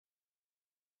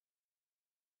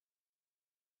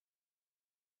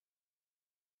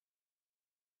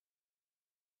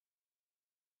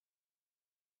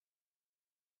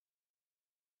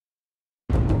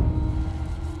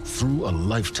Through a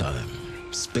lifetime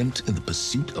spent in the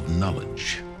pursuit of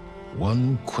knowledge,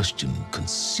 one question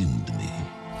consumed me.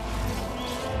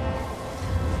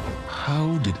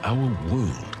 How did our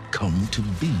world come to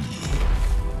be?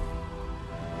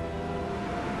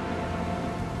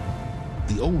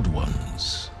 The old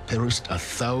ones perished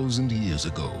 1,000 years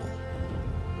ago,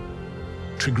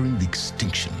 triggering the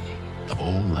extinction of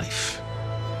all life.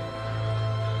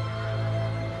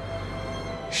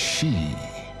 She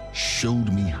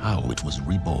showed me how it was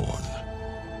reborn.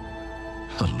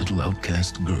 A little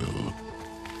outcast girl,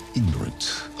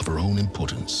 ignorant of her own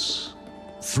importance.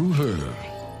 Through her,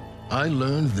 I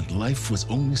learned that life was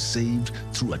only saved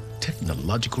through a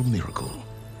technological miracle.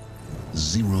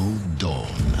 Zero Dawn.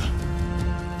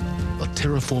 A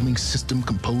terraforming system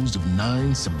composed of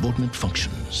 9 subordinate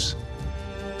functions,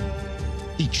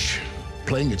 each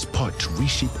playing its part to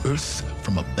reshape Earth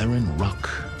from a barren rock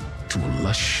to a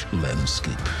lush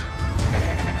landscape.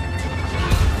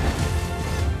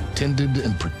 Tended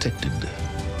and protected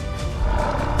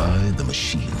by the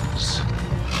machines.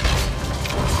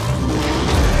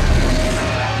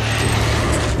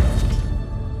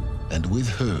 And with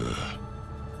her,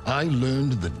 I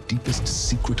learned the deepest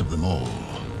secret of them all.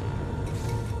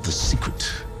 The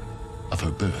secret of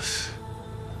her birth.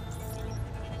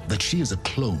 That she is a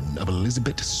clone of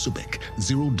Elizabeth Subek,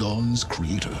 Zero Dawn's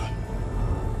creator.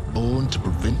 Born to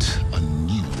prevent a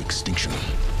new extinction.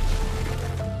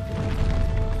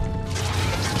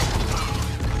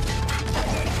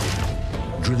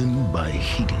 Driven by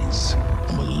Hades,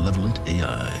 a malevolent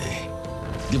AI.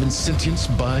 Given sentience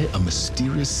by a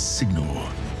mysterious signal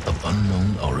of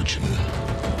unknown origin.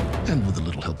 And with a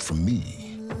little help from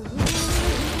me,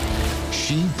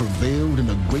 she prevailed in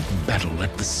a great battle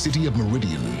at the city of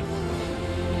Meridian,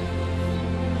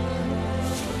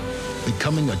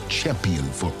 becoming a champion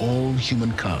for all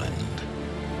humankind.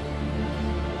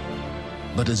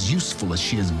 But as useful as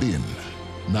she has been,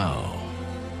 now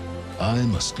I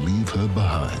must leave her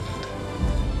behind.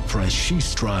 For as she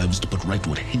strives to put right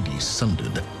what Hades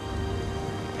sundered,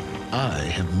 I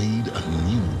have made a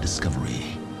new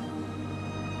discovery.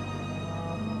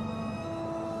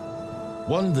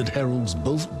 One that heralds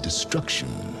both destruction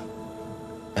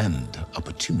and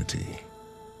opportunity.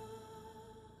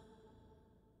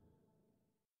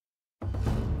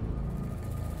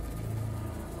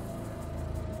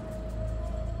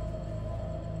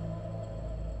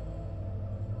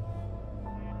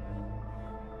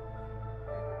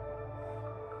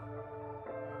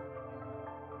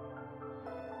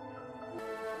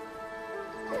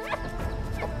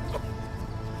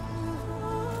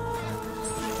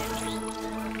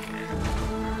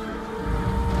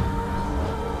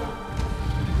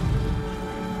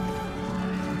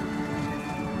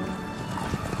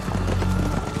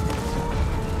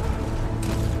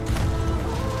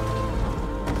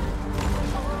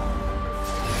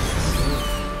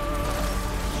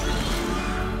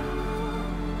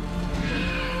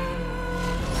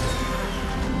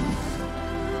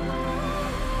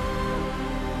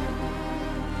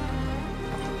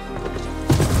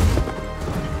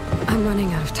 I'm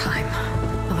running out of time,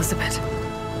 Elizabeth.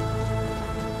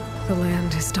 The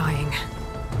land is dying.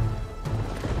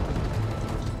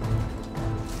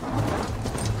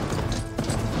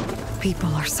 People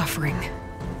are suffering.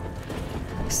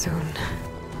 Soon,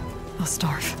 they'll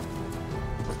starve.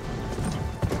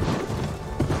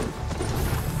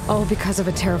 All because of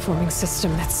a terraforming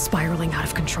system that's spiraling out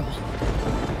of control.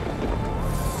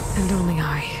 And only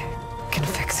I can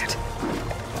fix it.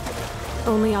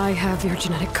 Only I have your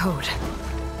genetic code.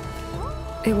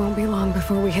 It won't be long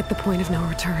before we hit the point of no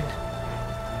return.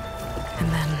 And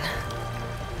then...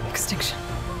 extinction.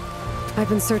 I've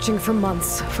been searching for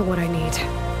months for what I need.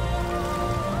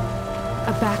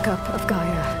 A backup of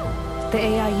Gaia, the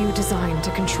AI you designed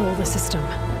to control the system.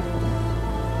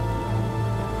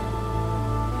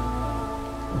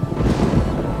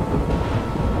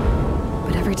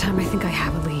 But every time I think I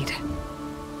have a lead,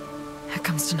 it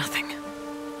comes to nothing.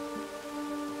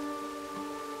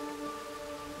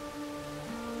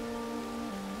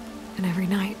 And every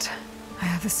night, I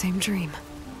have the same dream.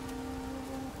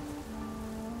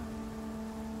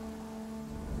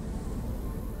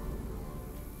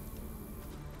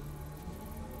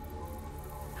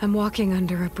 I'm walking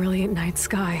under a brilliant night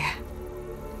sky,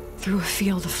 through a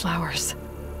field of flowers.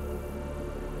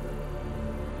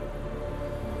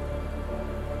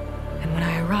 And when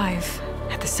I arrive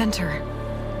at the center,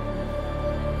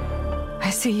 I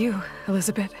see you,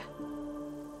 Elizabeth.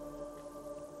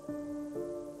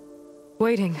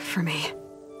 Waiting for me,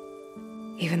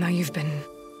 even though you've been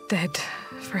dead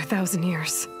for 1,000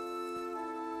 years.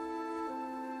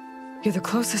 You're the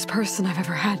closest person I've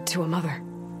ever had to a mother.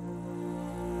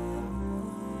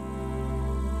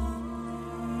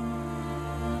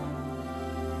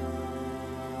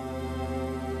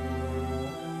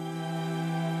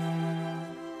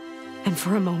 And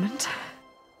for a moment,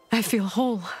 I feel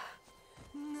whole.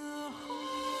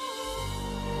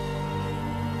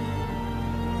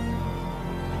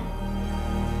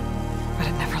 But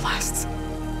it never lasts.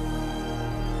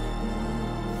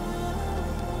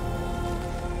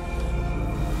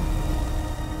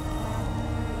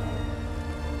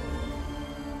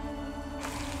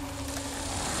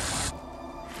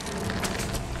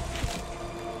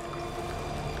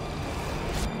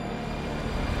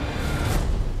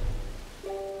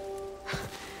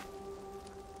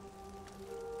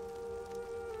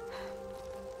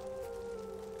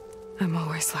 I'm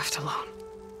always left alone.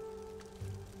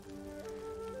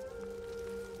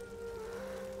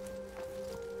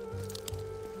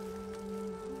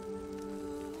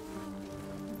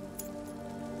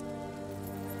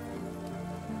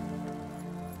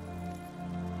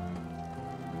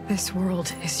 This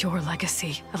world is your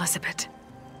legacy, Elizabeth.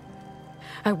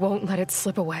 I won't let it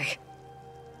slip away.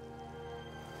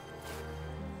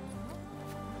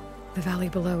 The valley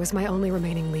below is my only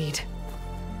remaining lead.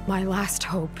 My last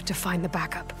hope to find the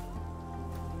backup.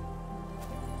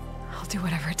 I'll do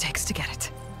whatever it takes to get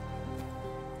it.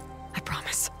 I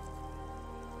promise.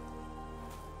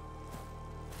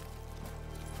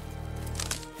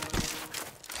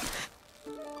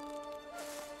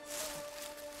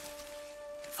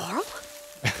 Varl?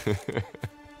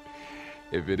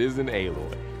 If it isn't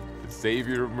Aloy, the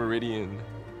savior of Meridian,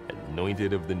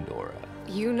 anointed of the Nora.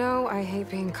 You know I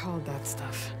hate being called that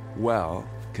stuff. Well,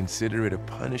 consider it a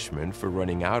punishment for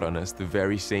running out on us the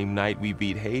very same night we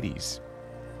beat Hades.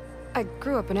 I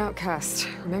grew up an outcast.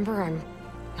 Remember, I'm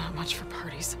not much for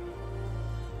parties.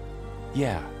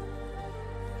 Yeah.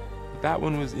 That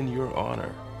one was in your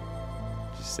honor.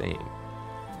 Just saying.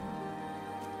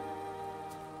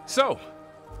 So,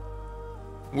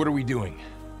 what are we doing?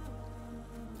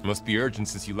 Must be urgent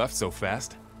since you left so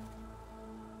fast.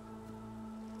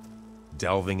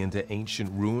 Delving into ancient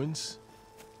ruins?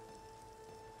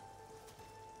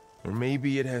 Or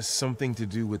maybe it has something to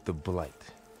do with the Blight.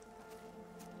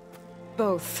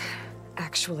 Both,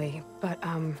 actually, but,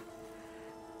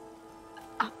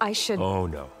 I should... Oh,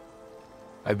 no.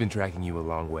 I've been tracking you a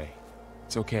long way.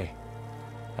 It's okay.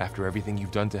 After everything you've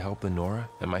done to help the Nora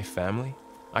and my family,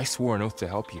 I swore an oath to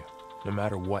help you, no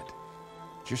matter what.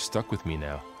 You're stuck with me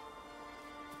now.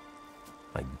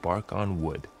 Like bark on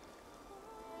wood.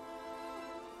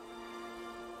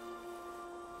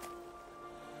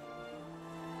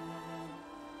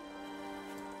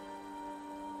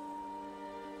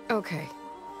 Okay,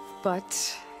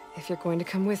 but if you're going to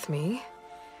come with me,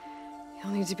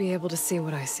 you'll need to be able to see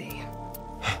what I see.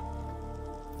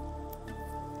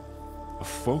 A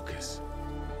focus?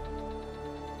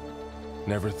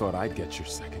 Never thought I'd get your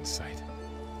second sight.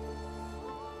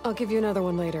 I'll give you another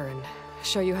one later and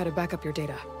show you how to back up your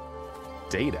data.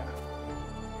 Data?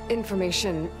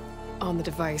 Information on the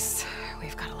device.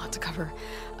 We've got a lot to cover.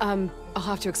 I'll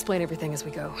have to explain everything as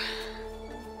we go.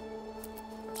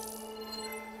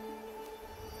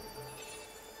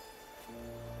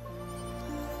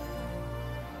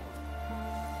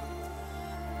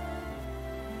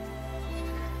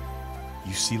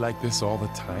 You see like this all the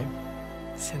time?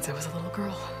 Since I was a little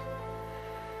girl.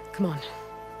 Come on.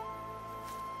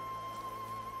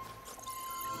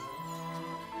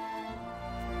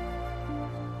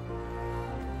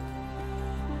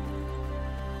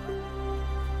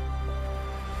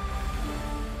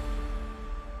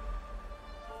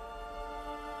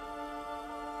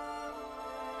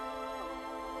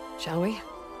 Shall we?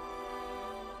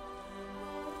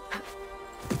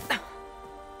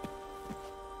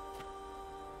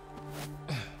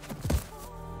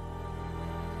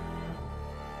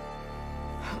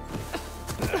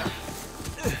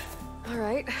 All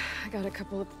right, I got a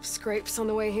couple of scrapes on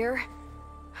the way here.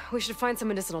 We should find some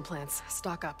medicinal plants,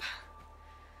 stock up.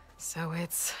 So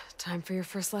it's time for your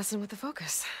first lesson with the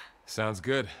focus. Sounds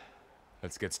good.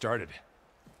 Let's get started.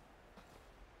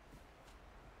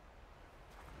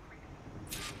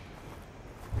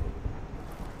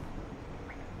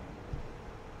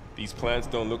 These plants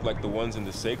don't look like the ones in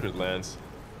the Sacred Lands.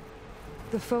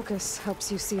 The focus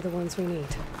helps you see the ones we need.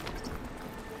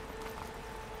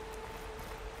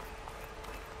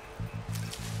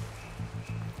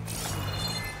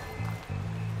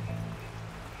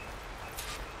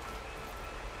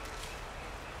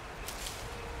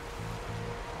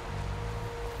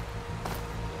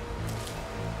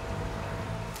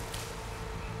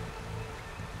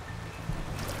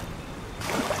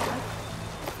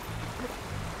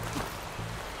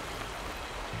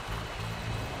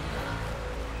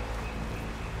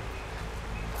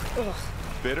 Ugh.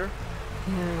 Bitter?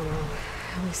 Yeah, well,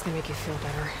 at least they make you feel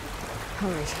better.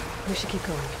 Alright, we should keep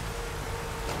going.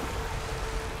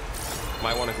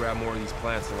 Might want to grab more of these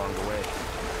plants along the way.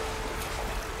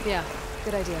 Yeah,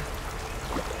 good idea.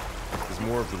 There's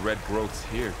more of the red growths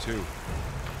here, too.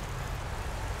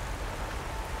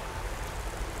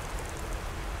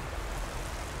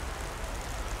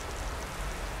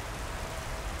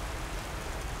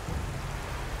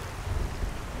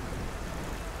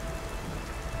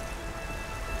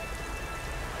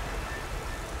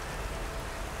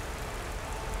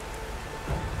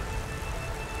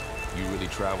 You really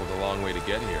traveled a long way to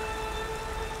get here.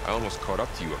 I almost caught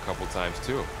up to you a couple times,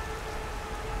 too.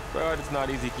 But it's not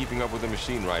easy keeping up with a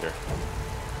machine rider.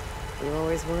 You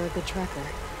always were a good tracker.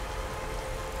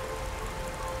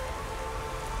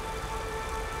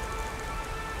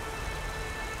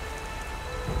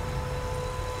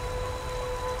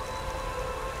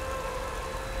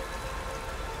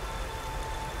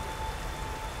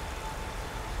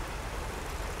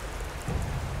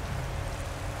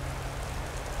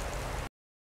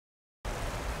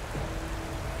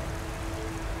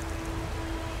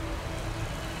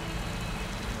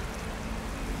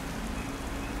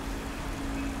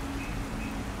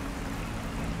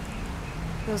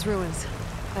 Those ruins.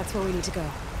 That's where we need to go.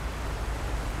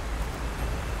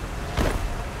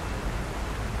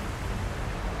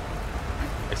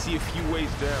 I see a few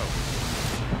ways down.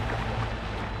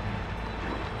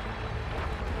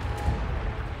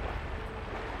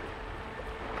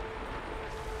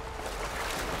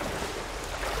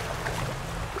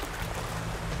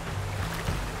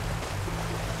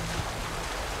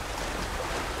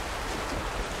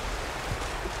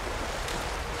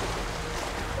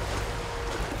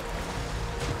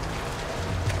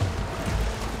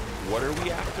 What are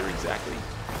we after exactly?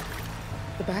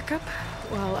 The backup?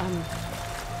 Well,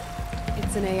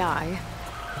 it's an AI.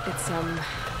 It's, logs.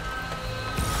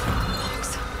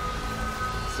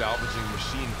 Salvaging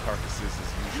machine carcasses as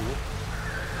usual.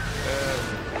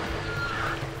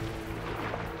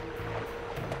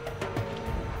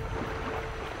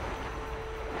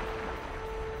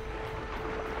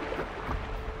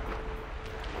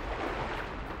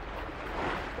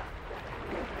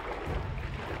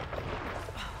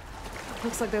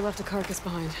 Looks like they left a carcass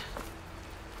behind.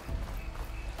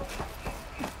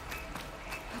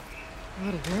 A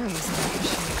lot of arrows in that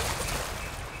machine.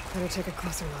 Better take a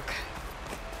closer look.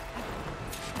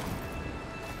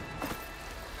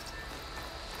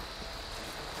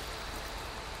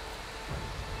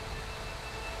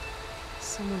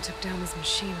 Someone took down this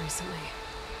machine recently.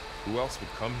 Who else would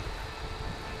come here?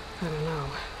 I don't know.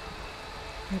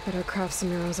 We better craft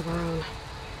some arrows of our own.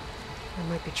 There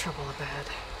might be trouble up ahead.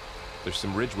 There's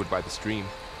some ridgewood by the stream.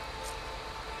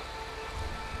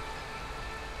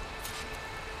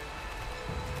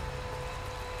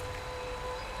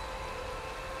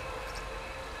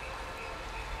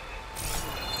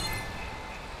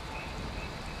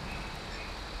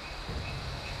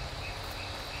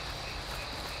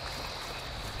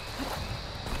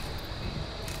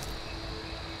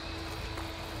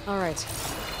 All right.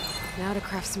 Now to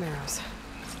craft some arrows.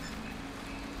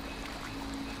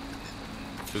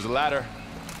 There's a ladder,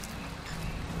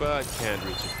 but can't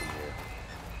reach it from here.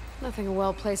 Nothing a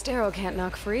well-placed arrow can't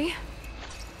knock free.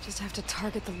 Just have to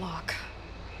target the lock.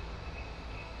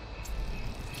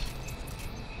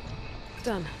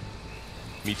 Done.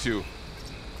 Me too.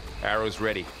 Arrows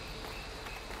ready.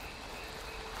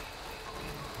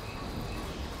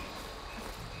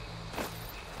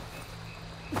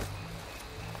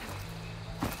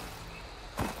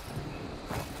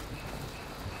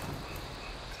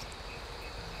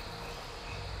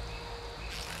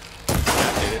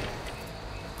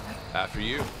 After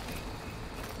you.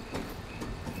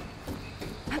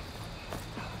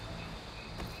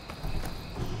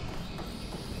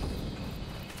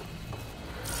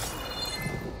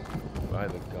 By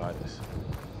the goddess.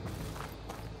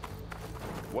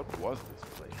 What was this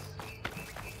place?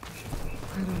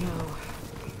 I don't know.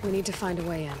 We need to find a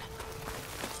way in.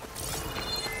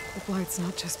 The blight's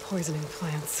not just poisoning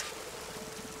plants.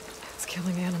 It's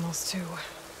killing animals too.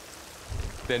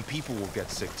 Then people will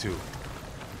get sick too.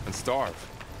 And starve.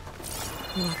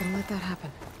 We're not gonna let that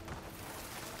happen.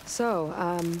 So,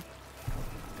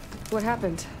 what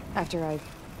happened after I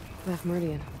left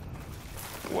Meridian?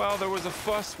 Well, there was a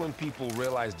fuss when people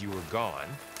realized you were gone.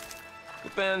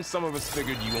 But then some of us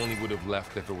figured you only would have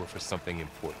left if it were for something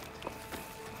important.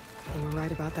 You were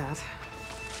right about that.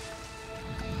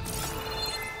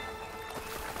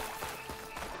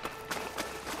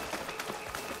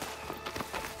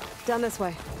 Down this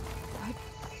way.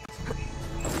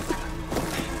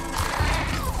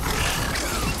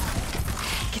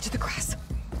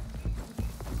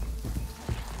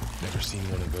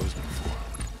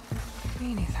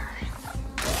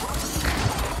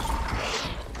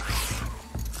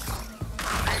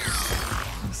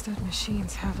 Stud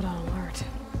machines have it on alert.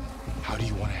 How do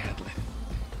you want to handle it?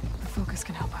 The focus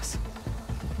can help us.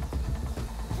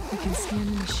 We can scan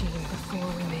the machine before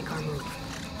we make our move.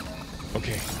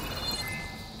 Okay.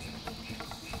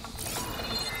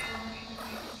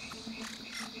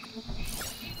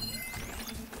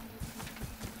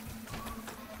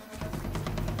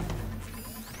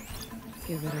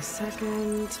 Give it a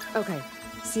second. Okay.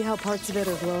 See how parts of it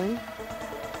are glowing?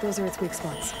 Those are its weak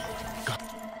spots.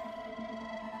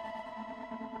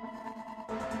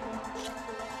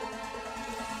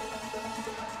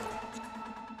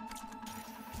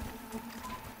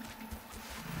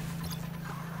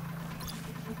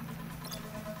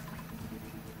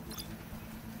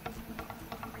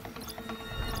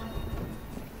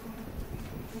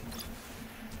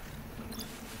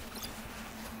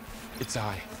 Its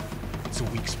eye. It's a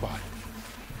weak spot.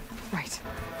 Right.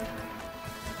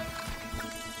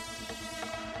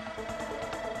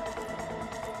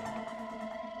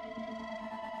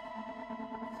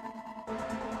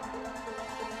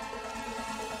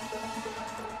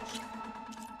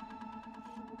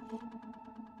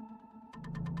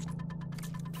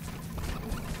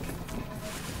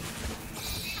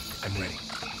 I'm ready.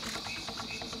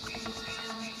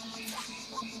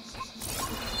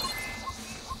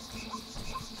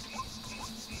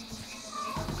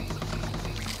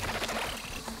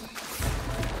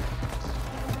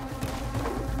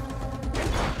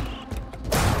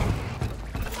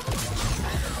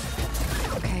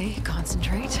 Okay,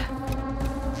 concentrate.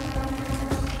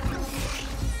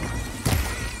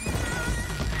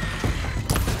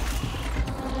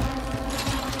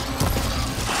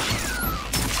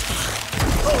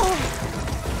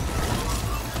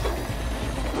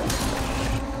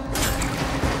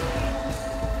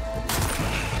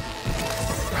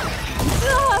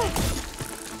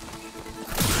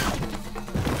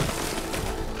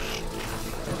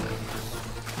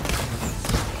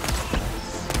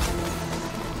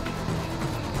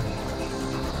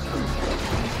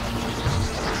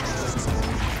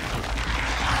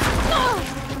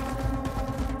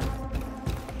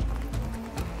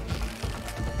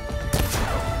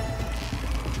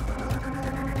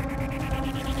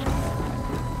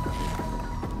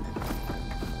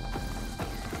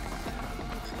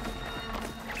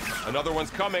 Another one's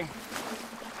coming.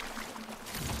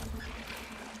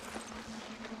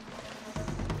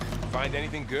 Find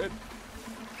anything good?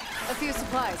 A few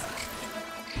supplies.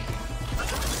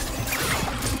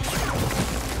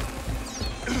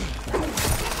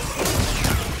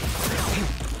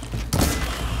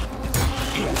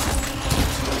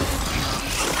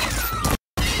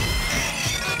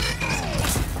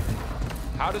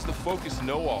 How does the focus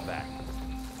know all that?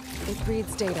 It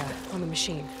reads data on the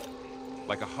machine.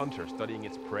 Like a hunter studying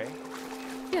its prey?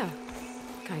 Yeah,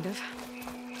 kind of.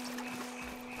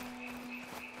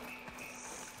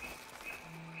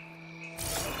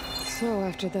 So,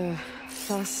 after the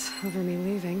fuss over me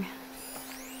leaving,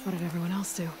 what did everyone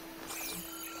else do?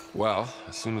 Well,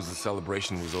 as soon as the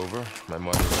celebration was over, my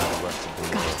mother and the rest of them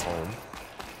were home.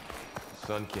 The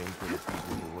sun came for the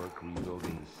people who work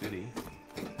rebuilding the city,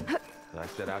 and I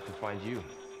set out to find you.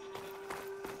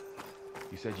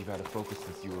 You said you've had a focus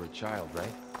since you were a child,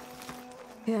 right?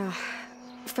 Yeah.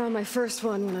 Found my first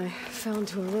one when I fell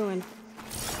into a ruin.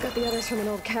 Got the others from an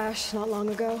old cache not long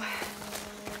ago.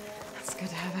 It's good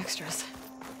to have extras.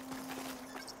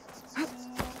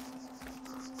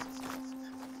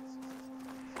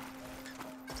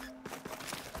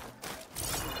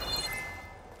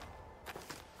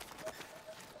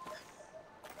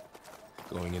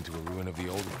 Going into a ruin of the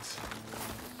old ones.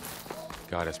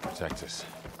 Goddess protect us.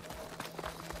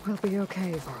 We'll be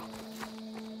okay, Varl.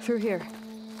 Through here.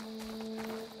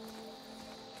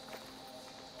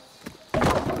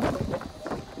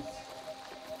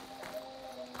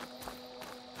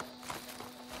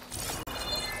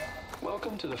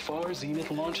 Welcome to the Far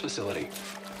Zenith launch facility.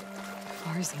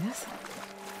 Far Zenith?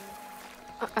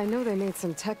 I know they made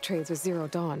some tech trades with Zero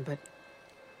Dawn, but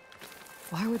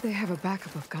why would they have a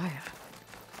backup of Gaia?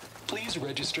 Please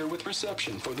register with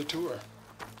reception for the tour.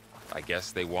 I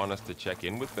guess they want us to check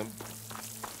in with them.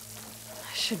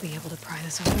 I should be able to pry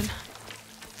this open.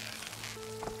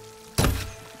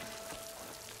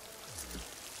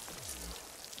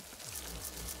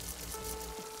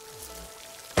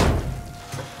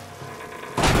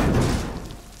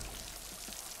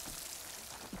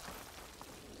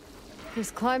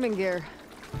 There's climbing gear.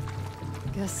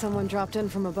 Guess someone dropped in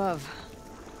from above.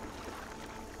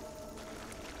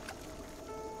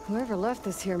 Whoever left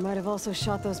this here might have also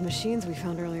shot those machines we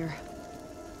found earlier.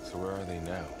 So where are they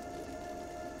now?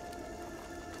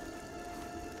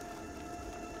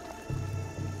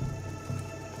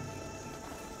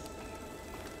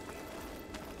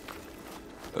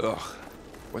 Ugh,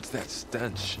 what's that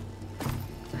stench?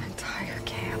 The entire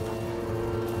camp.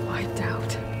 Wiped out.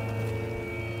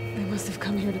 They must have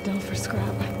come here to delve for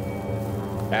scrap.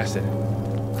 Acid.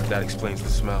 That explains the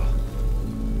smell.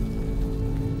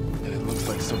 And it looks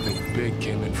like something big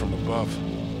came in from above.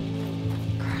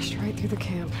 Crashed right through the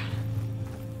camp.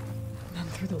 And then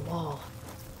through the wall.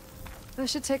 I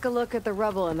should take a look at the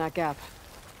rubble in that gap.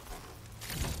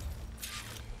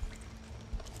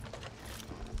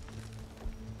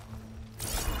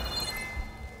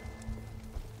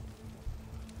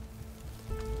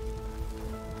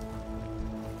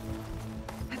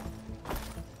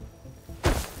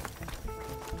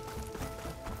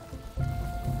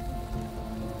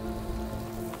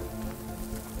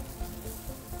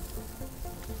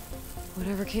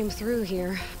 Whatever came through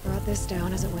here brought this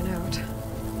down as it went out.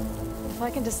 If I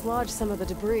can dislodge some of the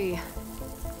debris,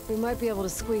 we might be able to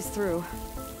squeeze through.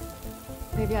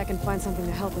 Maybe I can find something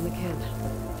to help in the camp.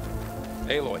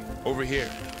 Aloy, over here.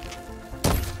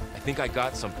 I think I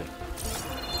got something.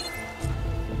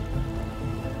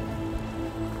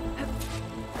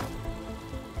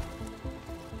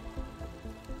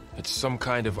 It's some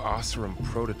kind of Oseram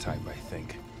prototype, I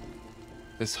think.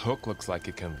 This hook looks like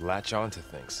it can latch onto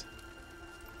things.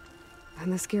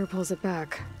 And this gear pulls it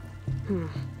back.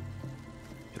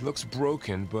 It looks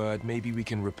broken, but maybe we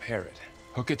can repair it.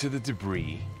 Hook it to the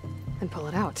debris. And pull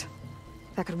it out.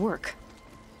 That could work.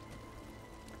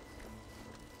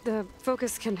 The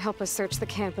focus can help us search the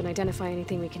camp and identify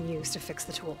anything we can use to fix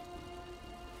the tool.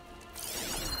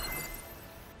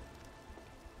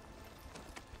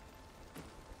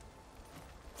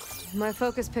 My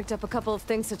focus picked up a couple of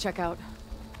things to check out.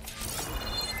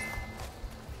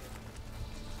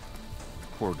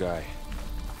 Poor guy.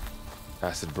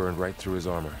 Acid burned right through his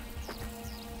armor.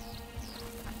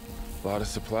 A lot of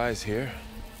supplies here.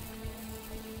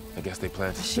 I guess they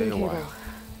plan to stay a Machine while. cable.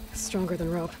 Stronger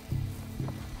than rope.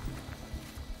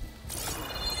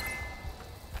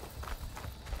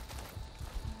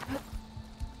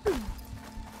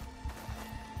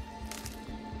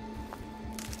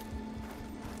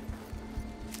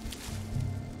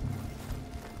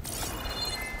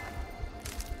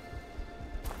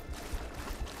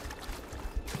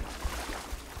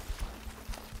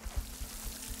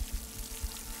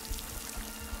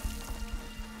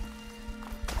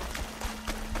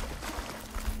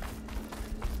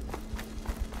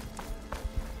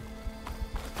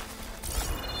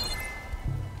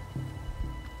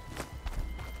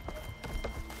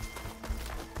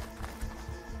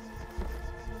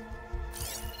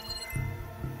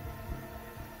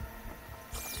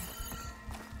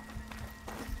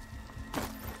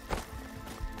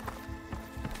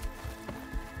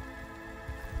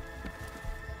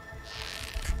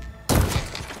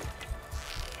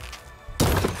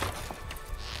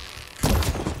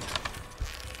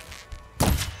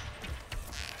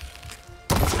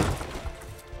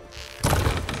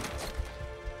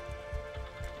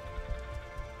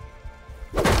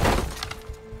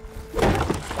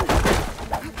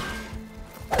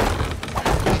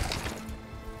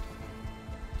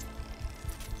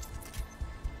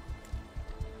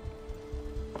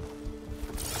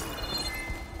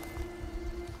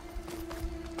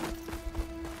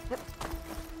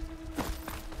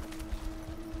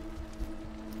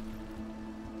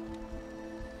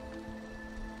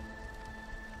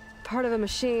 Part of a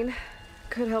machine.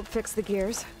 Could help fix the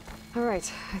gears. All right,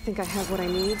 I think I have what I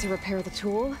need to repair the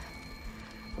tool.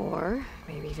 Or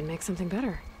maybe even make something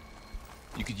better.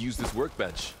 You could use this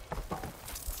workbench.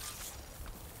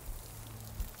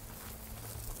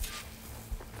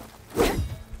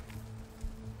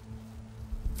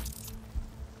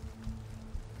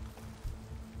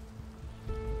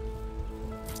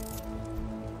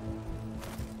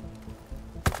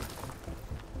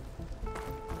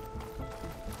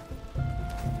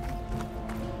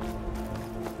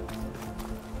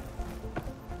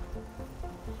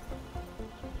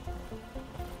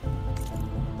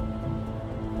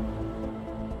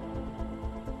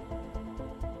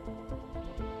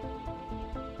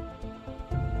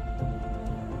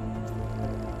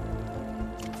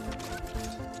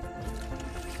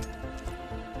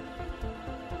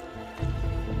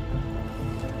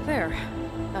 There.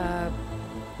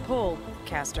 Pull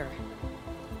caster.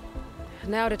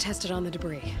 Now to test it on the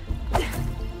debris.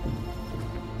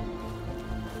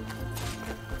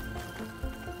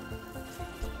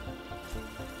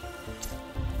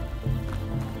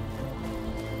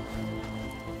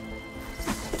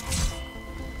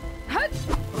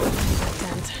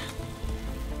 Dent.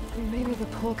 Maybe the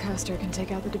pull caster can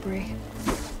take out the debris.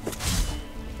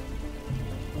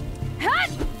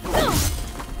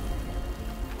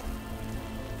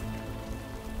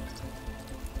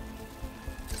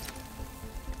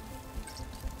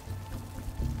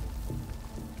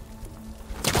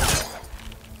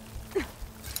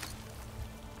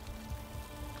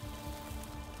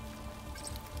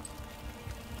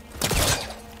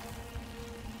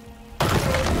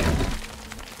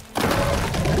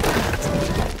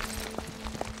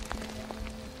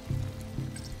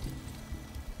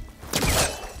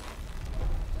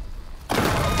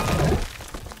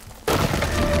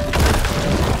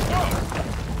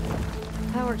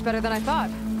 worked better than I thought.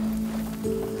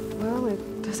 Well,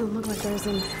 it doesn't look like there's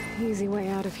an easy way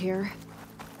out of here.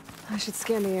 I should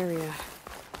scan the area.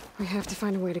 We have to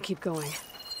find a way to keep going.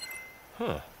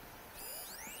 Huh.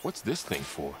 What's this thing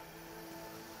for?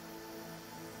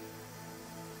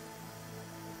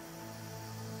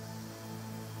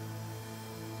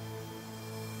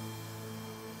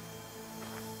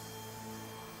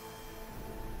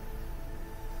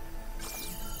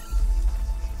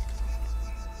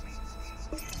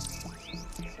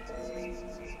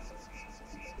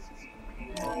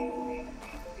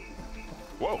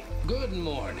 Whoa. Good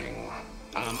morning.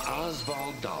 I'm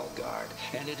Oswald Dalgard,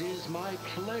 and it is my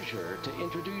pleasure to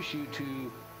introduce you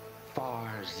to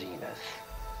Far Zenith.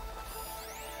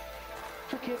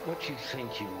 Forget what you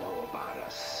think you know about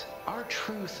us. Our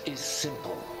truth is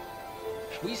simple.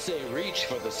 We say reach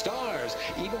for the stars,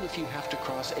 even if you have to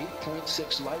cross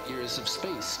 8.6 light years of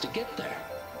space to get there.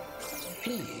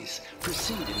 Please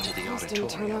proceed into the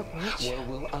auditorium, where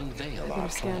we'll unveil our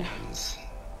plans.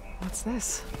 What's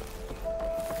this?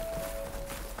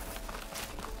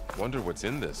 Wonder what's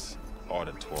in this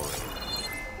auditorium.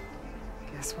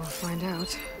 Guess we'll find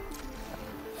out.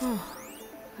 Oh,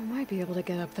 I might be able to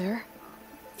get up there.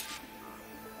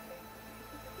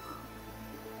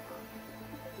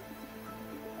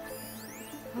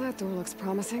 Well, that door looks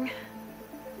promising.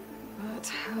 But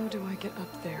how do I get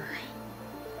up there?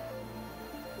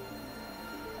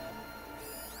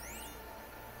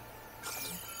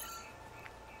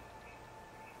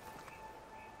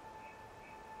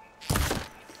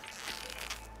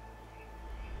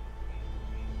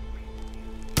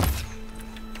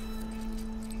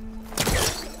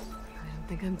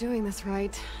 I think I'm doing this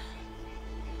right.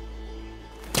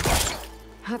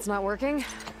 That's not working.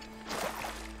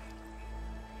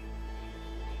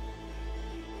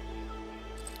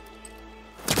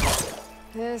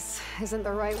 This isn't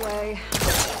the right way.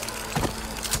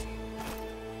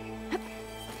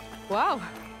 Wow,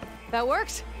 that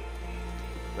worked.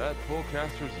 That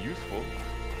pullcaster's useful.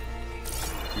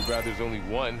 Too bad there's only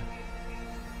one.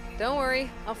 Don't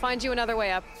worry, I'll find you another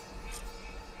way up.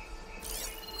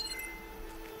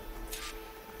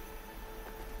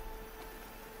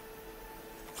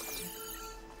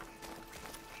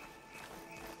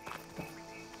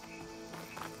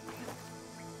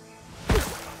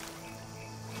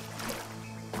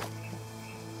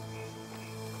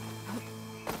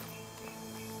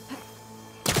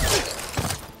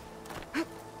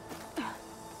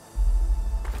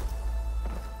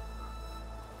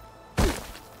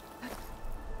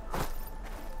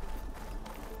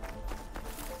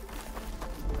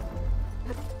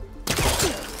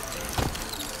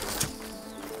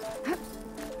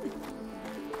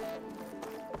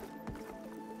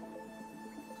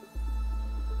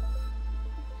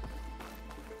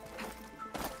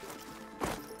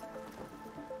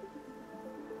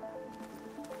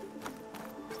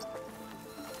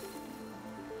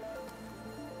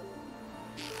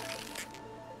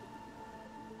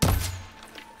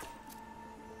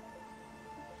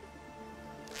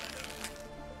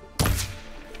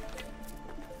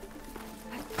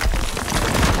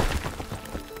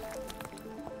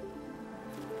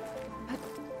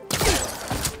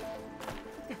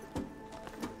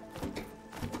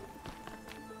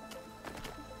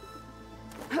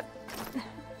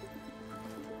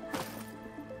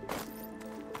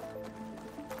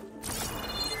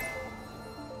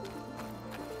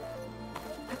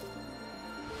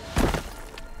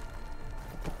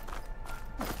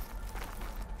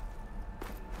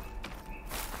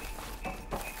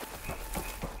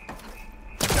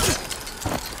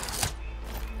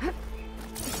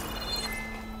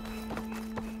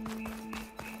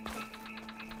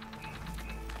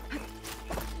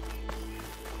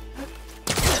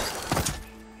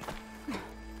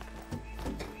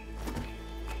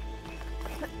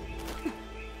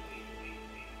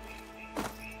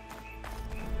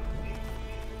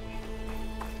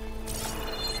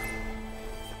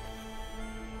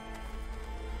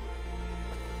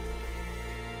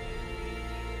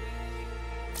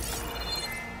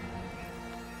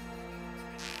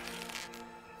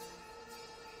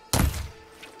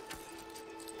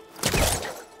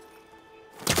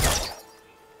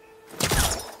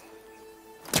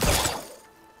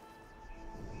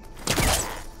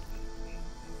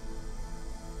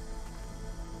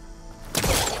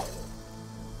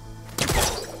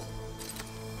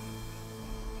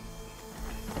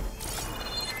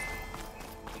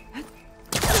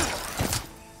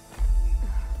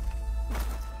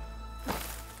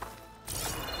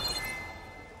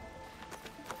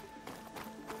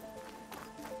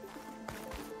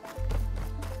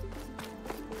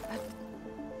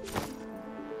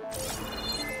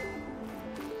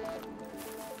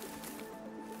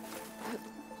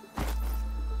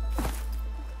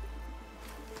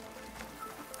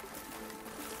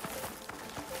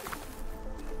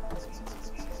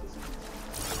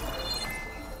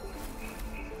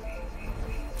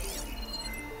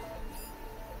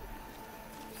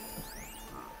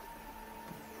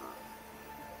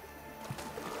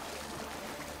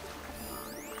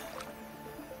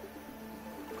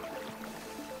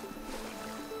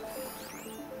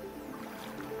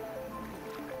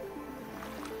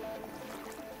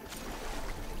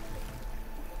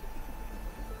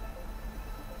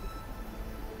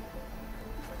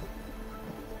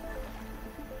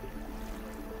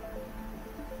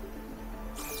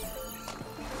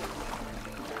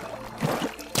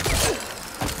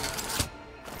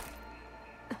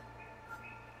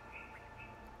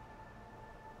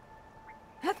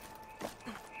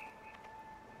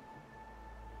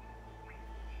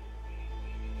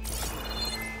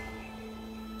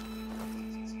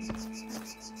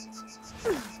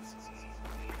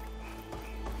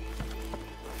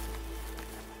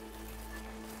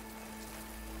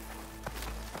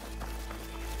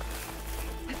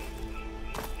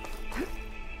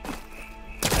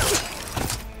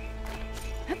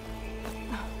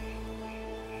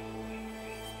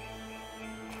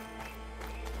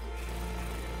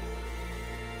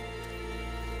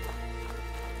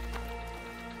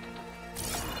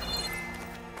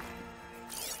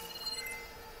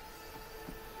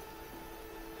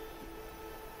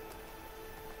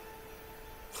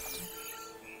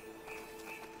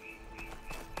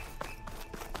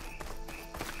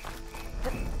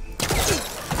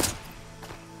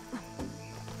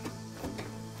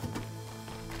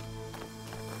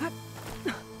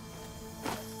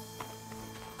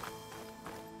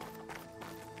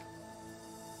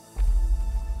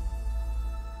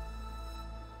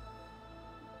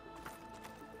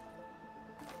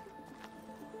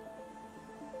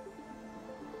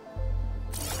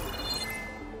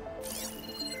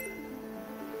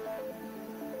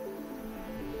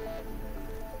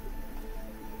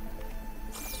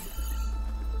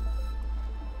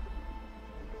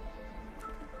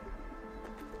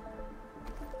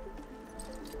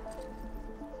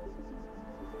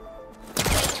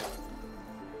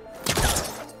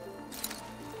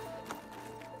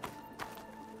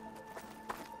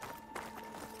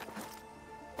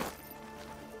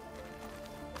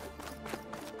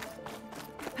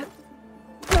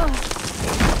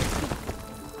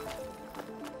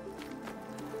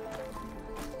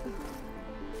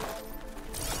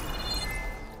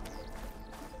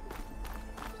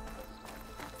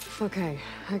 Okay,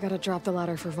 I gotta drop the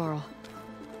ladder for Varl.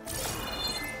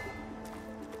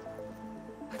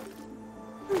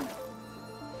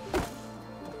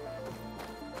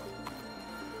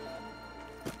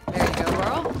 There you go,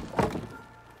 Varl.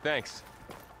 Thanks.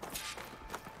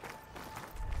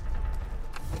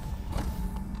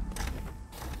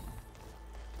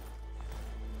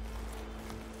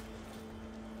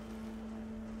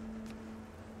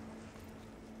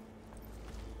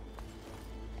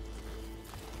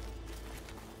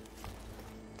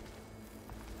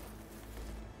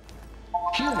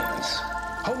 Humans,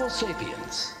 Homo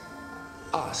sapiens,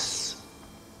 us.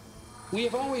 We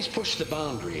have always pushed the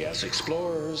boundary as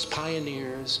explorers,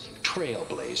 pioneers,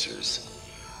 trailblazers.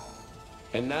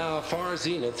 And now Far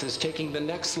Zenith is taking the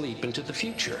next leap into the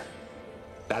future.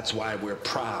 That's why we're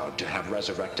proud to have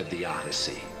resurrected the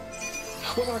Odyssey.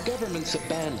 What our government's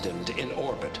abandoned in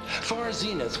orbit, Far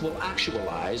Zenith will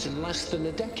actualize in less than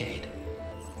a decade.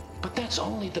 But that's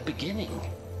only the beginning.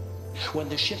 When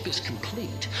the ship is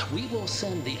complete, we will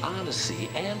send the Odyssey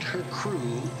and her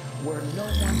crew where no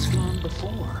one's gone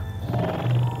before.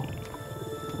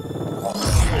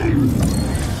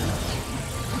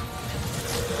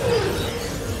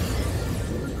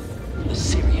 The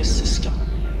Sirius system.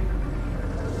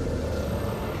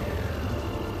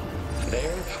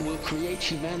 There, we'll create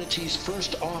humanity's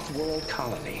first off-world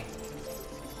colony.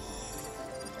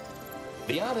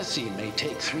 The Odyssey may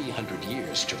take 300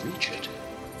 years to reach it.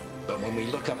 But when we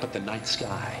look up at the night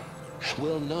sky,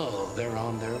 we'll know they're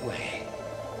on their way.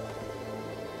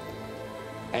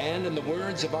 And in the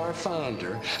words of our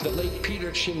founder, the late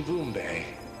Peter Chimbumbe,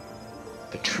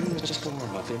 the truest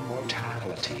form of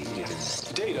immortality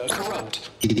is... Data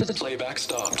corrupt. Playback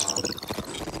stopped.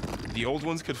 The old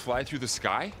ones could fly through the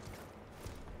sky?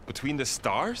 Between the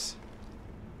stars?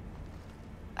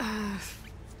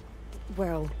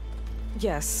 Well,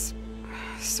 yes.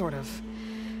 Sort of.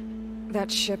 That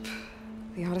ship,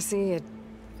 the Odyssey, it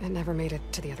never made it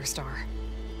to the other star.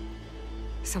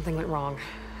 Something went wrong,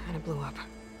 and it blew up.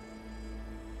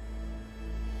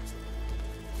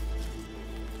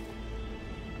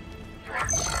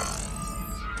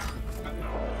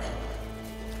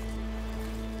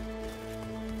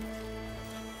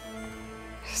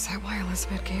 Is that why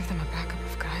Elizabeth gave them a backup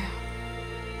of Gaia?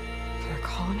 For their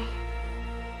colony?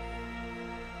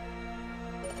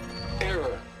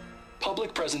 Error.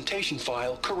 Public presentation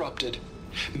file corrupted.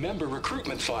 Member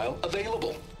recruitment file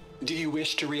available. Do you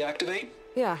wish to reactivate?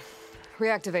 Yeah,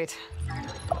 reactivate.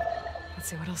 Let's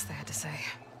see what else they had to say.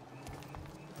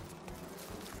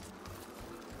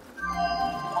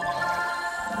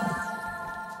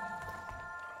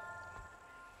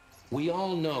 We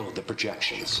all know the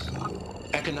projections.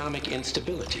 Economic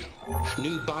instability,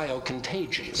 new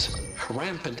biocontagions,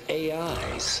 rampant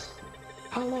AIs.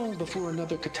 How long before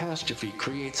another catastrophe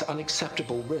creates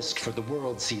unacceptable risk for the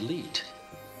world's elite?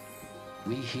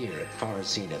 We here at Far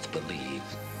Zenith believe,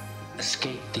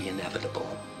 escape the inevitable.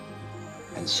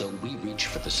 And so we reach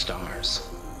for the stars.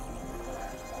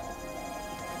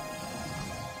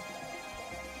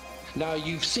 Now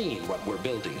you've seen what we're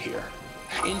building here.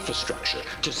 Infrastructure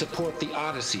to support the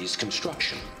Odyssey's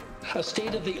construction. A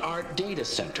state-of-the-art data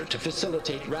center to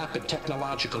facilitate rapid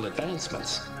technological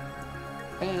advancements.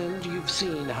 And you've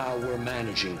seen how we're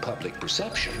managing public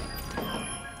perception.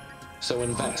 So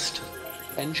invest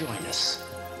and join us.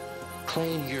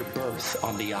 Claim your berth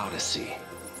on the Odyssey.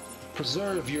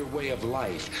 Preserve your way of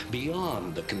life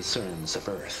beyond the concerns of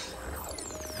Earth.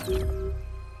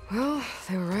 Well,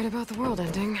 they were right about the world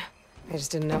ending. I just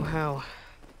didn't know how.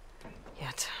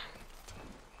 Yet.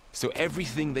 So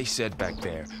everything they said back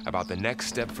there about the next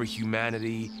step for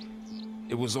humanity,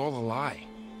 it was all a lie.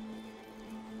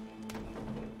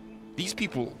 These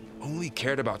people only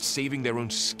cared about saving their own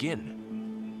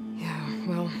skin. Yeah,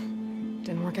 well,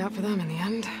 didn't work out for them in the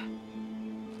end.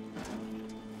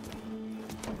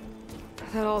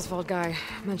 That Oswald guy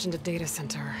mentioned a data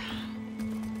center.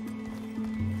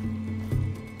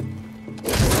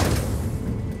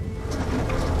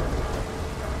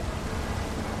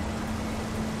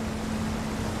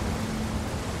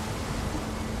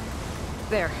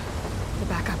 There, the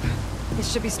backup. It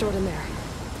should be stored in there.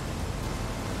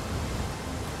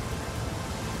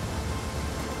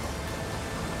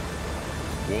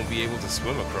 Won't be able to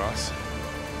swim across.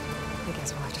 I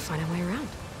guess we'll have to find a way around.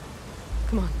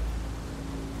 Come on.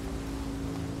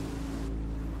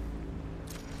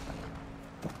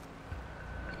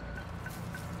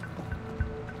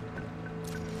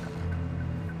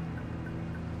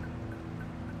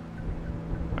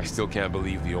 I still can't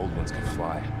believe the old ones could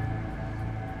fly.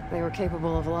 They were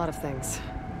capable of a lot of things.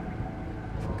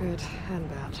 For good and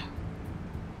bad.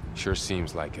 Sure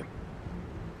seems like it.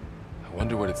 I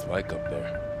wonder what it's like up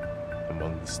there,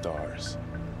 among the stars.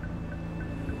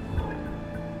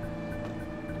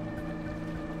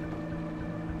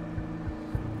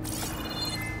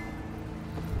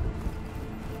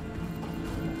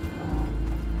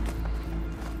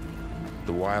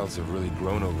 The wilds have really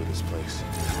grown over this place.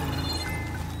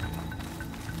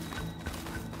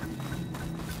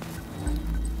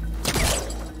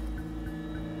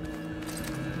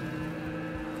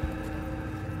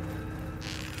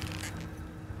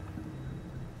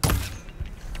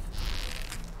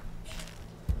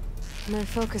 My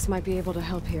focus might be able to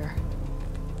help here.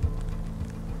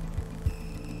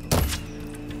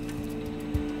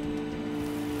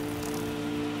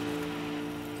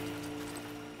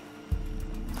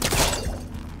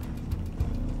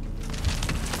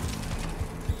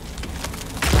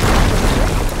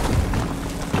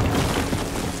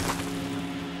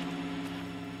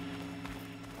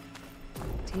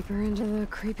 Deeper into the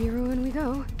creepy ruin we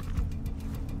go.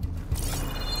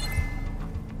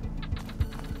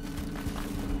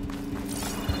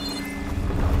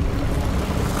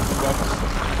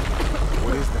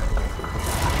 What is that?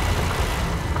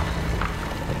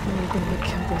 Anything but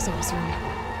kill this awesome.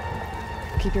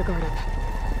 Keep your guard up.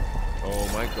 Oh,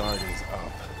 my guard is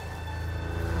up.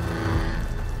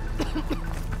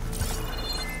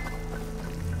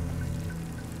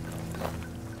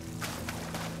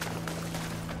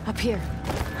 Up here.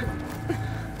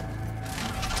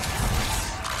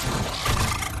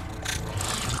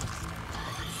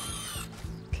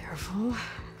 Careful.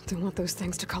 Don't want those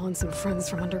things to call in some friends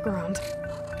from underground.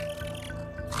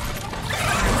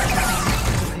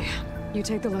 You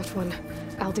take the left one.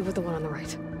 I'll deal with the one on the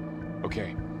right.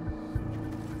 Okay.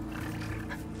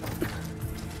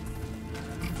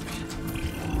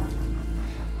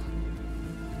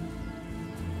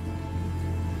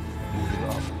 Moving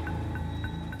up.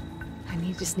 I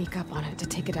need to sneak up on it to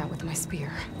take it out with my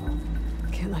spear.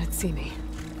 Can't let it see me.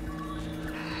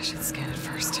 I should scan it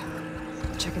first.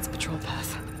 Check its patrol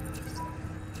path.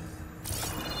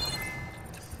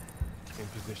 In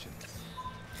position.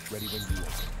 Ready when you are.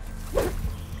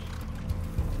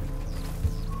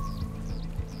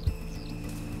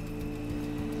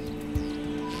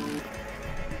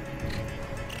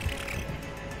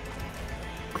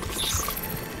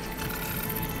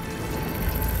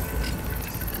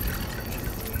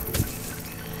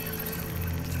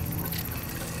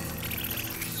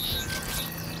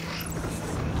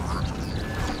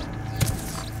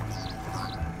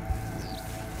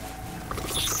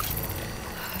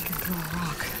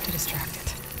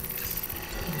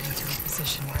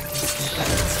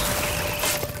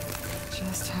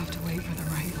 Just have to wait for the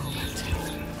right moment.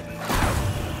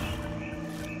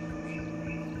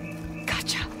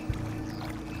 Gotcha.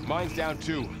 Mine's down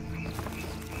too.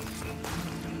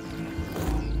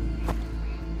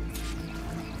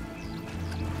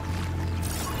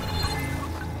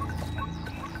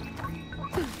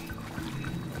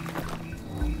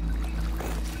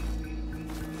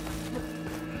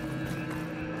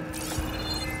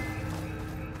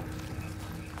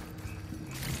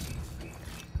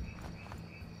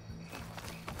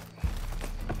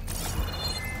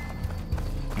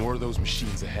 More of those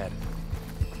machines ahead.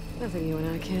 Nothing you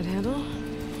and I can't handle.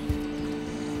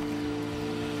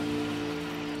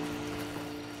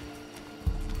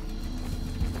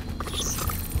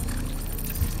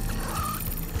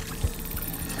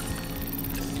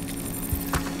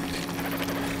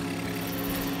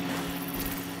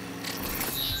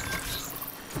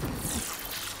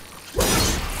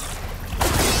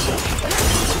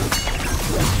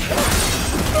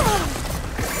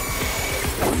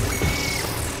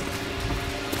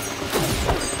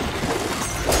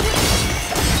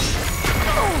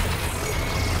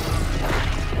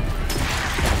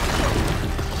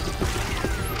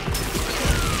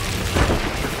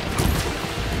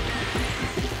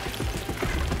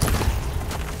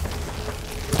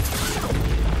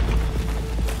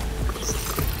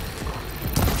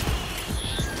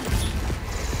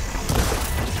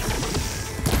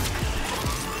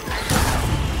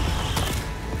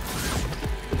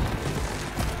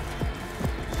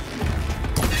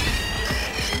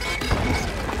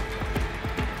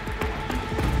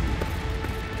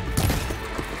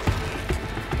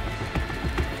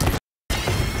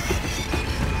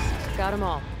 Got them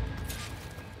all.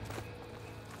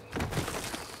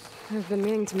 I've been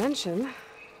meaning to mention,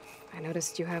 I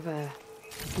noticed you have a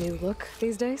new look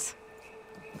these days.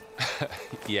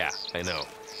 Yeah, I know.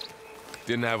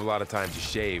 Didn't have a lot of time to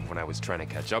shave when I was trying to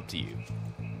catch up to you.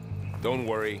 Don't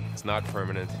worry, it's not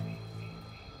permanent.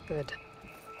 Good.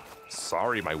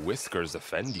 Sorry my whiskers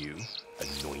offend you,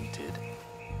 anointed.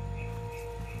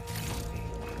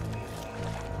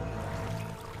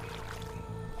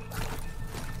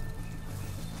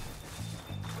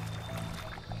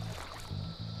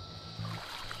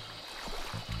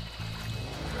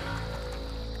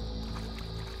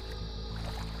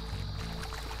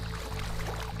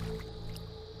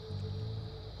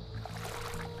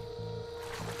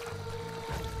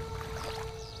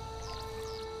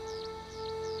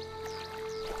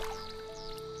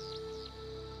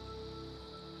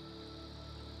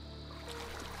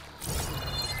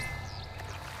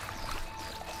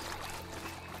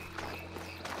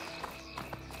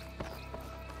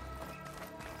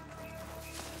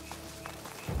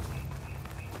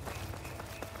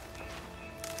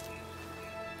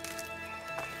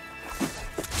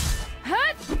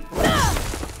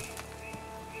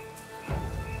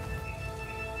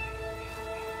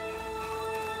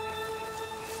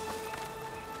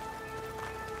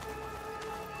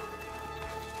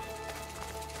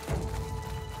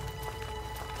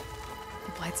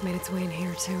 light's made its way in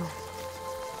here, too.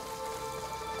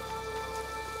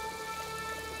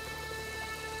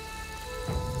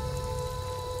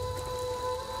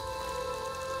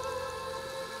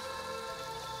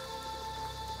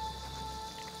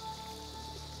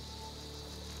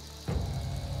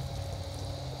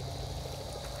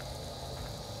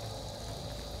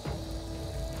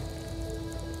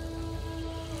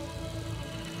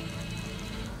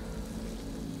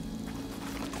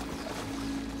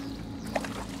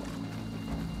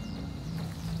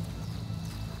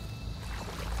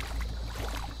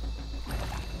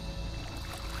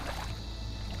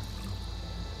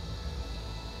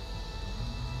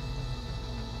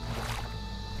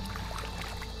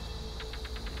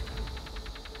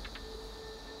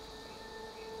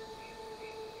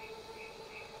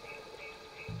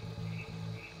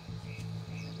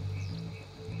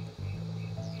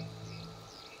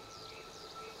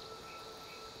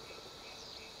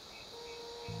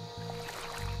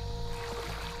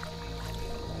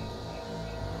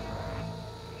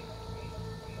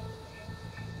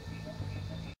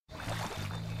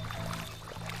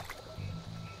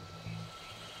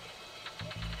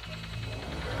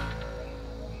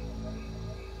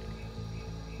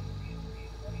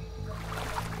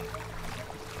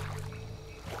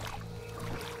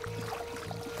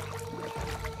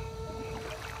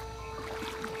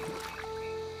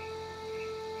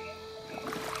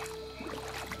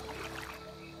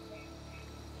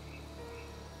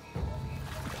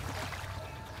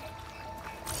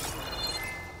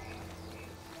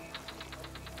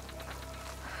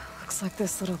 Looks like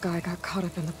this little guy got caught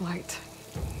up in the blight.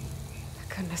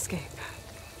 I couldn't escape.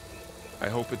 I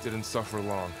hope it didn't suffer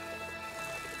long.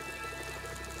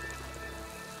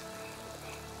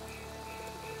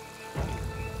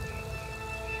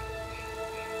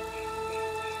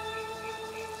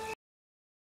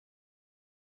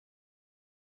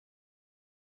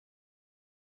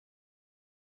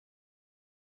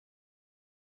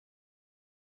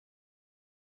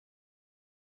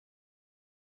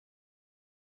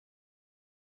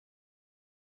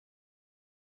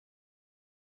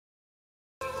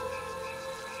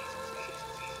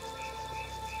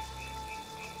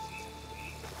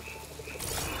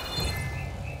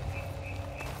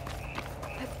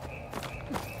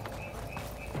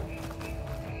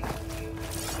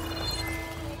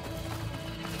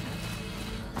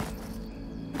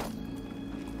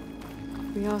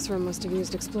 The Osram must have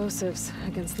used explosives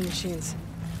against the machines.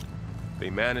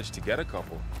 They managed to get a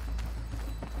couple.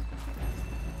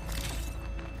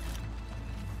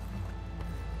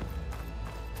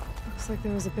 Looks like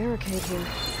there was a barricade here.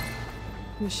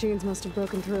 Machines must have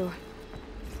broken through.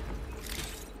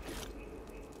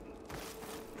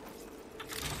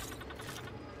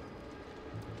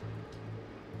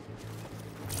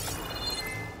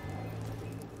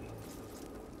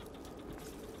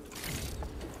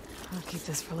 I'll keep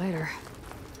this for later.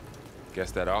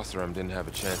 Guess that Osram didn't have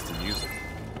a chance to use it.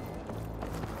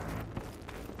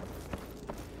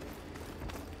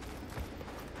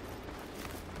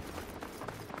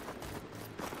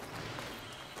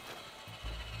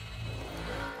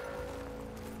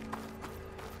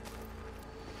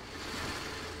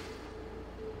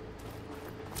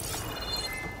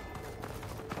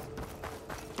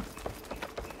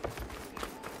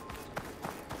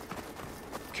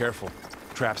 Careful.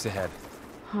 Traps ahead.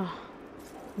 Huh.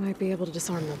 Might be able to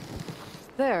disarm them.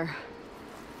 There.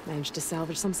 Managed to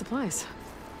salvage some supplies.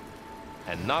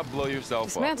 And not blow yourself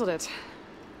up. Dismantled it.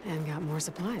 And got more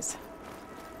supplies.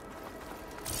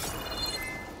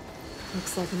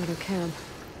 Looks like another camp.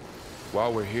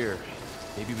 While we're here,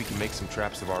 maybe we can make some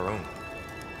traps of our own.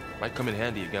 Might come in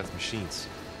handy against machines.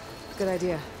 Good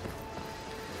idea.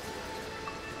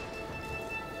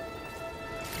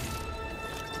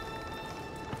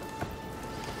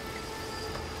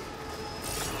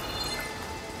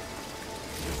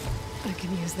 I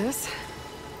can use this.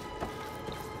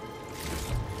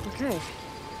 Okay.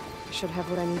 I should have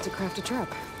what I need to craft a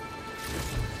trap.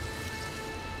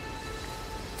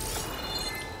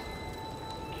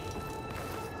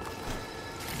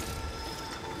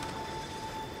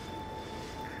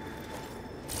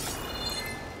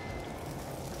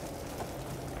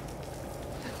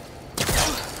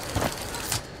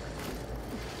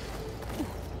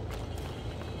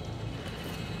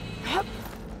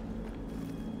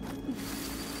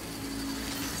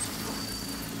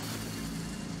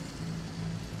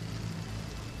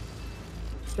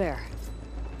 There.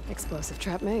 Explosive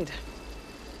trap made.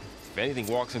 If anything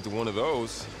walks into one of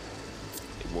those,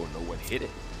 it won't know what hit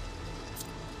it.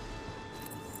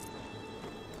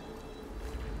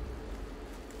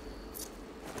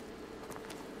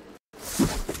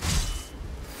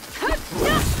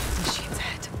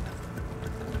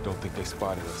 they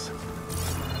spotted us.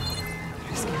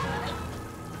 Better scan that.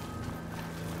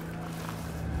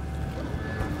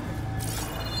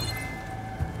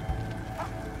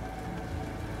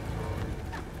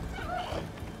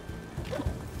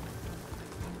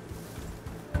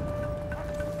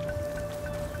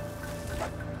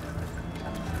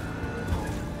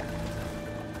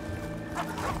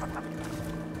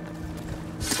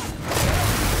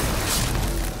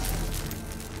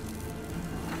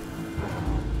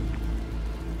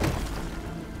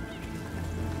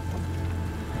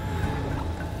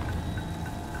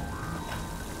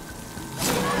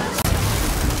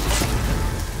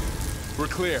 We're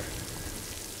clear.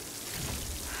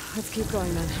 Let's keep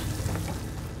going then.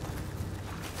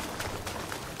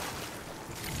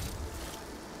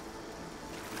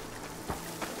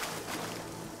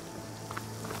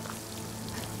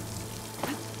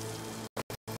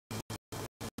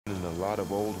 In a lot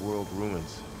of old world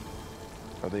ruins.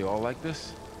 Are they all like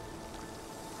this?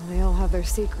 They all have their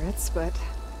secrets, but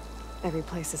every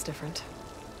place is different.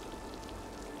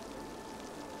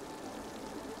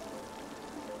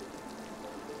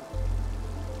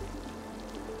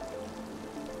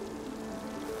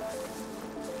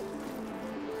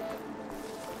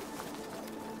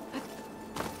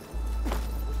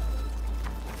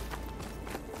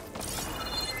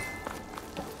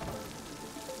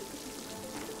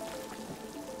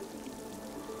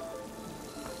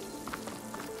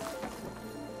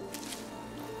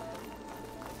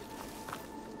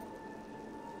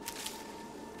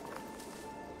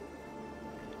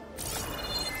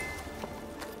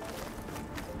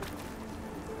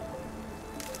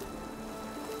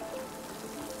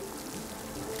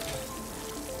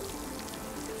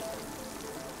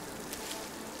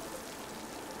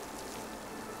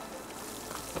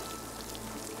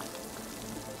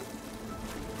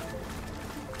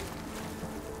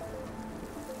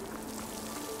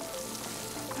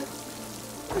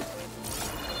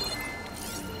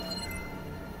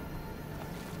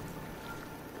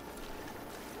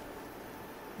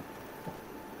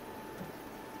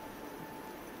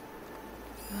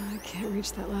 I can't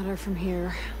reach that ladder from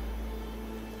here.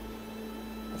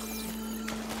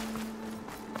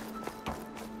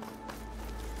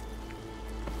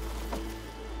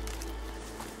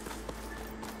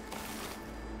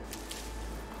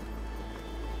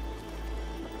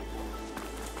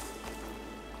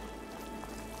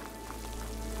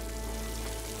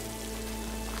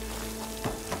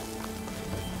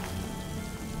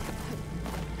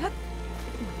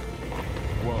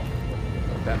 Whoa.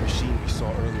 That machine we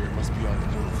saw earlier must be on the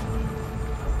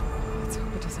move. Let's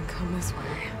hope it doesn't come this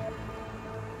way.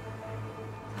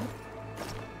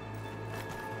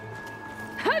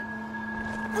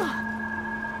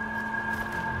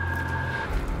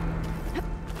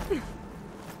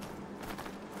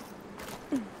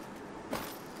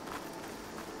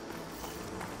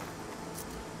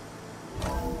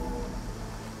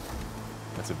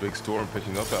 That's a big storm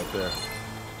picking up out there.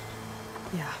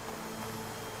 Yeah.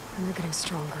 And they're getting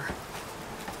stronger.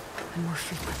 And more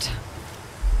frequent.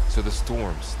 So the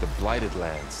storms, the blighted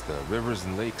lands, the rivers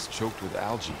and lakes choked with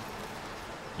algae.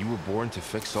 You were born to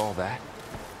fix all that?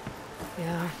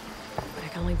 Yeah. But I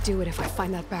can only do it if I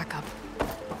find that backup.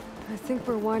 I think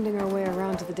we're winding our way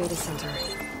around to the data center.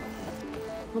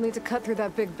 We'll need to cut through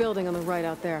that big building on the right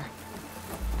out there.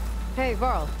 Hey,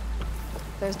 Varl.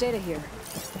 There's data here.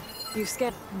 You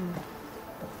scanned...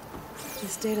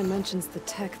 This data mentions the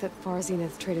tech that Far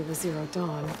Zenith traded with Zero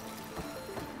Dawn.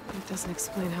 It doesn't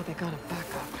explain how they got a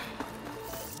backup.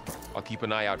 I'll keep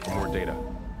an eye out for more data.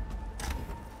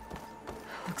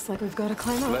 Looks like we've got to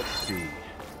climb up. Let's see.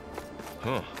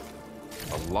 Huh.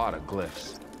 A lot of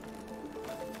glyphs.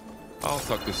 I'll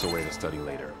tuck this away to study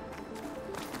later.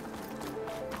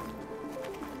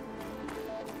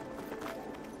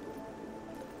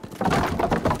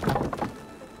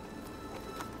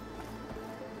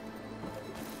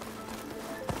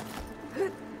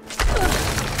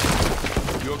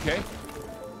 You okay?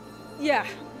 Yeah.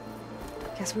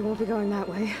 Guess we won't be going that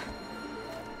way.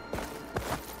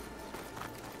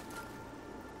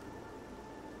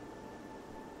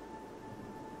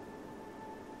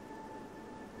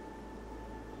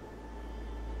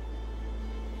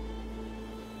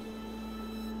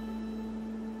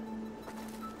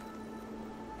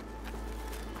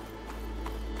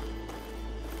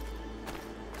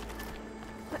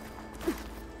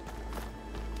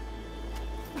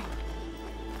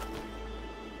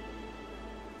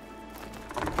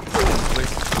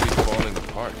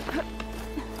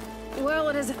 Well,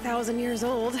 it is 1,000 years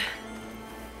old.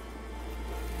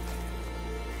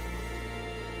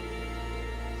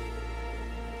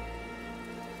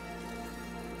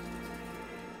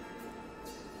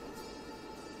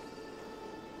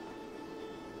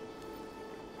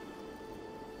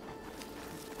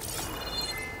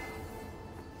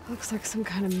 Looks like some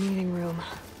kind of meeting room.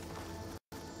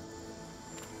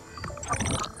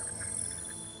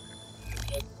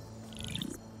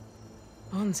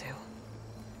 Anzu.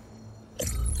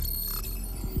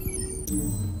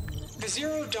 The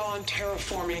Zero Dawn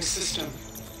terraforming system,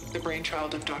 the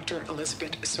brainchild of Dr.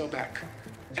 Elizabeth Sobek.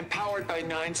 Empowered by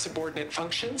 9 subordinate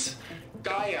functions,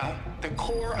 Gaia, the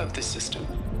core of the system,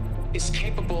 is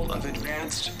capable of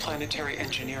advanced planetary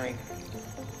engineering,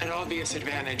 an obvious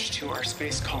advantage to our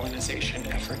space colonization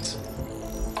efforts.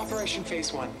 Operation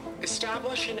Phase 1.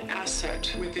 Establish an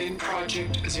asset within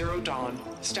Project Zero Dawn.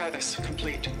 Status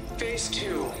complete. Phase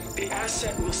 2. The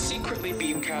asset will secretly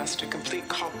beamcast a complete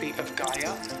copy of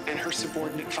Gaia and her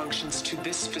subordinate functions to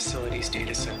this facility's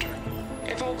data center.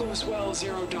 If all goes well,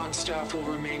 Zero Dawn staff will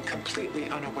remain completely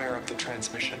unaware of the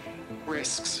transmission.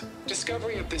 Risks.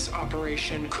 Discovery of this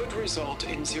operation could result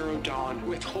in Zero Dawn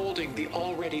withholding the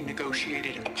already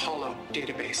negotiated Apollo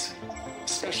database.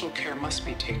 Special care must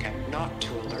be taken not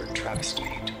to alert Travis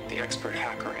Tate, the expert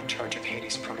hacker in charge of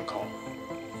Hades Protocol.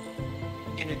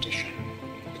 In addition,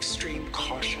 extreme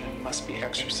caution must be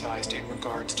exercised in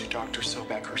regards to Dr.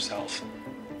 Sobek herself.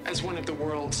 As one of the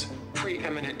world's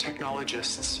preeminent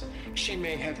technologists, she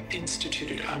may have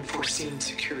instituted unforeseen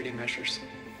security measures.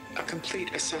 A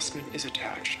complete assessment is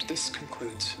attached. This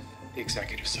concludes the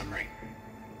executive summary.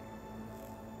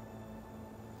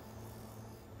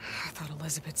 I thought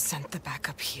Elizabeth sent the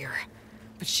backup here,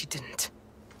 but she didn't.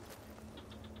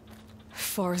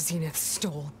 Far Zenith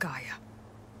stole Gaia.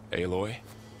 Aloy?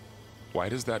 Why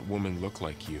does that woman look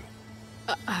like you?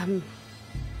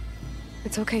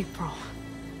 It's okay, Pearl.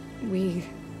 We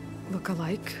look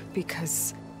alike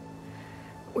because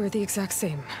we're the exact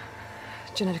same.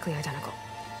 Genetically identical.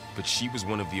 But she was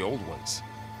one of the old ones.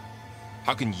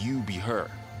 How can you be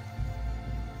her?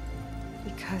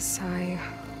 Because I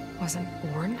wasn't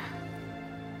born.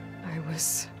 I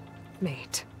was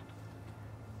made.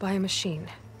 By a machine.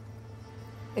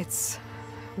 It's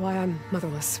why I'm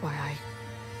motherless, why I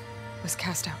was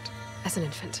cast out as an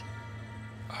infant.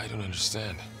 I don't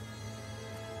understand.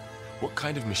 What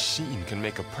kind of machine can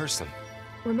make a person?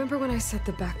 Remember when I said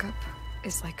the backup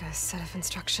is like a set of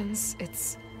instructions?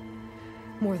 It's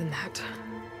more than that.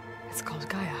 It's called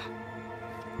Gaia.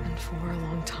 And for a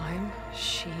long time,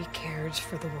 she cared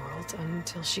for the world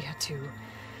until she had to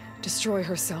destroy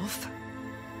herself.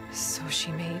 So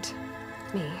she made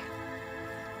me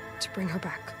to bring her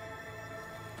back.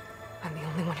 I'm the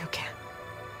only one who can.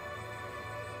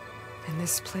 And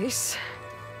this place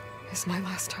is my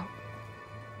last hope.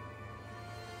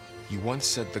 You once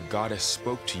said the goddess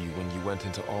spoke to you when you went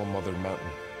into All-Mother Mountain.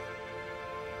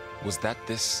 Was that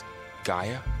this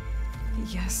Gaia?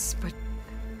 Yes, but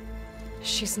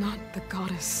she's not the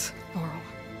goddess, Laurel.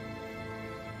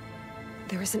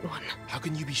 There isn't one. How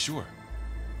can you be sure?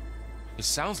 It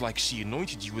sounds like she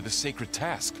anointed you with a sacred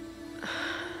task.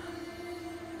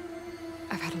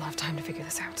 I've had a lot of time to figure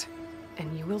this out.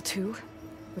 And you will too,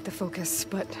 with the focus.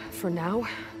 But for now,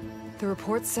 the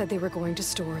report said they were going to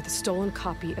store the stolen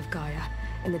copy of Gaia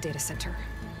in the data center.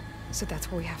 So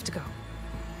that's where we have to go.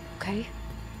 Okay?